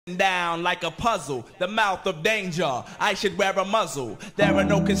Down like a puzzle, the mouth of danger. I should wear a muzzle. There are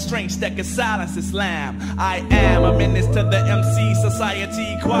no constraints that can silence this lamb. I am a menace to the MC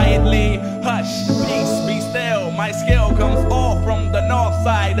society. Quietly, hush, peace, be still. My skill comes all from the north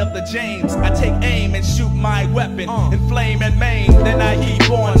side of the James. I take aim and shoot my weapon, inflame and maim. Then I keep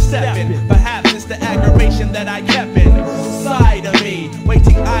on stepping. Perhaps it's the aggravation that I kept inside of me,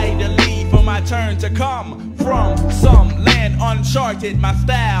 waiting idly for my turn to come from some land uncharted. My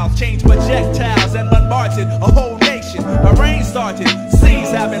styles change projectiles and bombarded a whole nation. A rain started,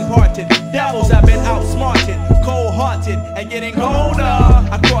 seas have been parted, devils have been outsmarted, cold-hearted and getting colder.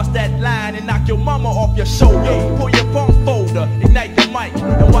 I cross that line and knock your mama off your shoulder. Pull your pump folder, ignite the mic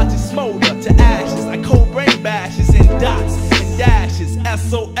and watch it smolder to ashes. I cold brain bashes in dots and dashes.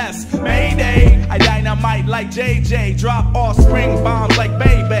 SOS, Mayday. I dynamite like JJ, drop offspring bombs like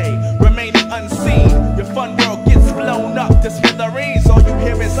Baby, remaining unseen. Your fun world gets blown up to smithereens. All you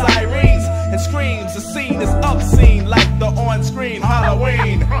hear is sirens and screams. The scene is obscene like the on-screen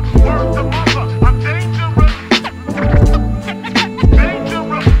Halloween. Word to mother, I'm dangerous.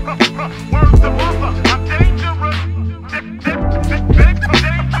 Dangerous. Word to mother, I'm dangerous. Dangerous.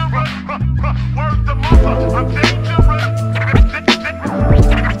 Word to mother, I'm dangerous.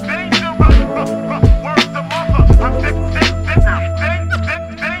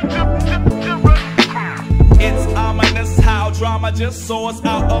 Drama just soars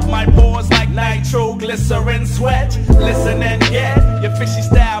out of my pores like nitroglycerin sweat. Listen and get your fishy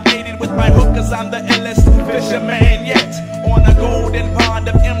style baited with my hook, cause I'm the illest fisherman yet. On a golden pond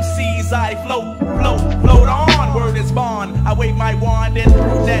of MCs I float on. Word is bond, I wave my wand and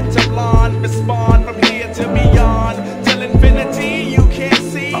brunette to blonde. Respond from here to beyond, till infinity you can't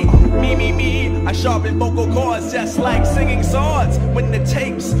see. Me, I sharpen vocal cords just like singing swords. When the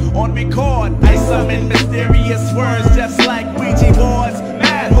tape's on record, I summon mysterious words just like Ouija boards.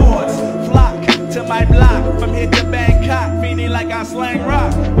 Mad hordes flock to my block from here to Bangkok, feeling like I slang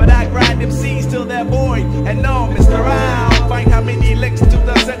rock. But I grind MCs till they're void. And no, Mr. I'll find how many licks to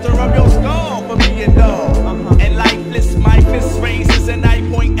the center of your skull for being dull and lifeless. My fist raises and I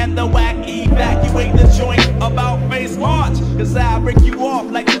point and the whack evacuate the joint about face march. Cause I'll break you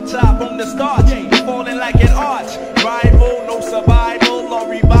off like the top on the starch, falling like an arch. Rival, no survival or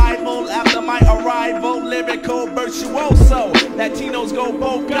revival after my arrival. Lyrical virtuoso, Latinos go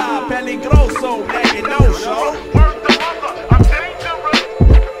boca, peligroso, let it know, show. Word to mother, I'm dangerous.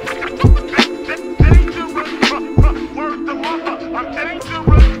 Dangerous. Word to mother, I'm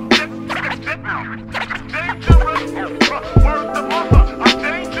dangerous. Dangerous. Word to mother, I'm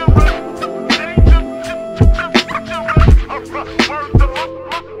dangerous. Word to mother,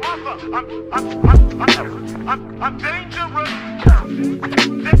 I'm dangerous.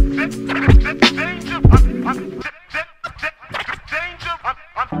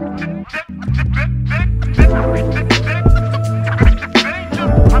 Danger.